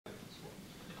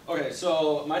Okay,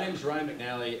 so my name is Ryan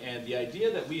McNally, and the idea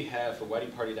that we have for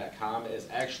weddingparty.com is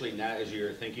actually not as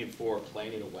you're thinking for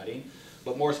planning a wedding,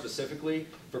 but more specifically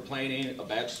for planning a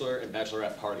bachelor and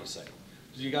bachelorette party site.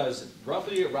 So you guys,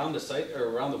 roughly around the site, or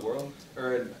around the world,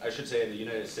 or I should say in the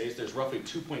United States, there's roughly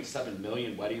 2.7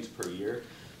 million weddings per year.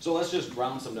 So let's just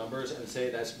round some numbers and say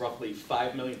that's roughly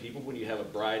 5 million people when you have a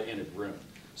bride and a groom.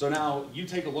 So now you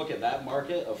take a look at that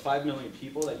market of 5 million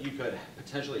people that you could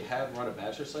potentially have run a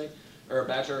bachelor site, or a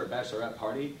bachelor or bachelorette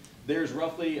party. There's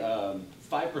roughly 5%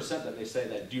 that they say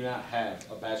that do not have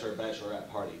a bachelor or bachelorette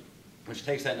party, which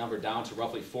takes that number down to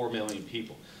roughly 4 million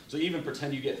people. So even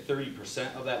pretend you get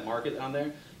 30% of that market on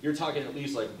there, you're talking at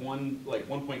least like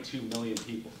 1.2 million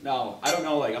people. Now, I don't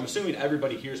know, I'm assuming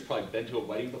everybody here has probably been to a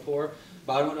wedding before,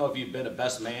 but I don't know if you've been a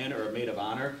best man or a maid of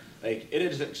honor. It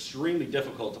is extremely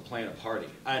difficult to plan a party.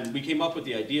 And we came up with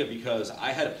the idea because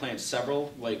I had to plan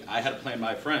several, I had to plan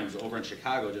my friends over in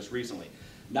Chicago just recently.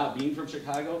 Not being from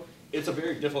Chicago, it's a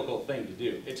very difficult thing to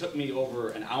do. It took me over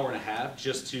an hour and a half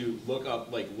just to look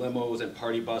up limos and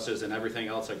party buses and everything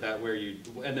else like that,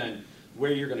 and then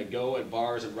where you're gonna go at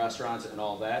bars and restaurants and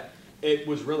all that. It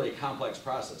was really a complex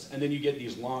process. And then you get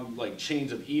these long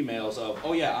chains of emails of,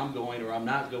 oh yeah, I'm going, or I'm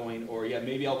not going, or yeah,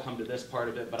 maybe I'll come to this part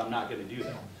of it, but I'm not gonna do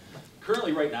that.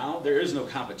 Currently right now, there is no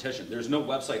competition. There's no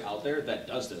website out there that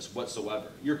does this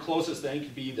whatsoever. Your closest thing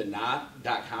could be the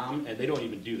not.com, and they don't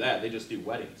even do that. They just do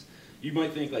weddings. You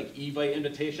might think Evite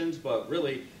invitations, but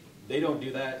really, they don't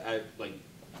do that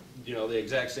the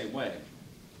exact same way.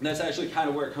 And that's actually kind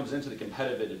of where it comes into the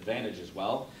competitive advantage as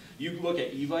well. You look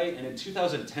at Evite, and in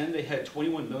 2010, they had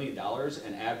 $21 million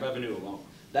in ad revenue alone.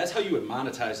 That's how you would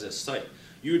monetize this site.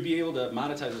 You would be able to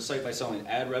monetize the site by selling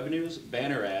ad revenues,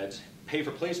 banner ads, pay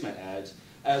for placement ads,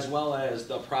 as well as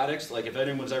the products. If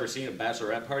anyone's ever seen a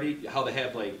bachelorette party, how they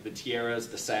have the tiaras,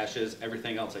 the sashes,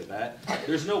 everything else like that.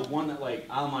 There's no one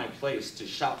online place to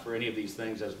shop for any of these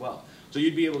things as well. So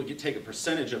you'd be able to take a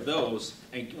percentage of those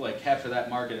and capture that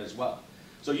market as well.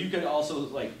 So you could also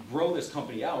grow this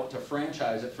company out to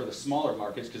franchise it for the smaller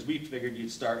markets, because we figured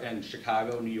you'd start in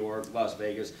Chicago, New York, Las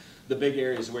Vegas, the big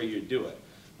areas where you'd do it.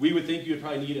 We would think you would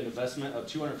probably need an investment of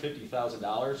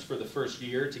 $250,000 for the first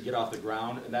year to get off the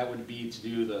ground, and that would be to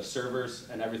do the servers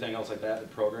and everything else like that, the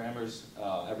programmers,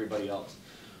 everybody else.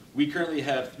 We currently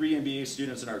have 3 MBA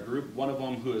students in our group, one of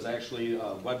them who is actually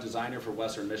a web designer for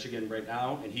Western Michigan right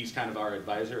now, and he's kind of our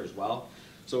advisor as well.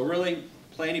 So really,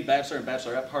 planning bachelor and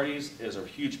bachelorette parties is a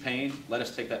huge pain. Let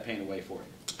us take that pain away for you.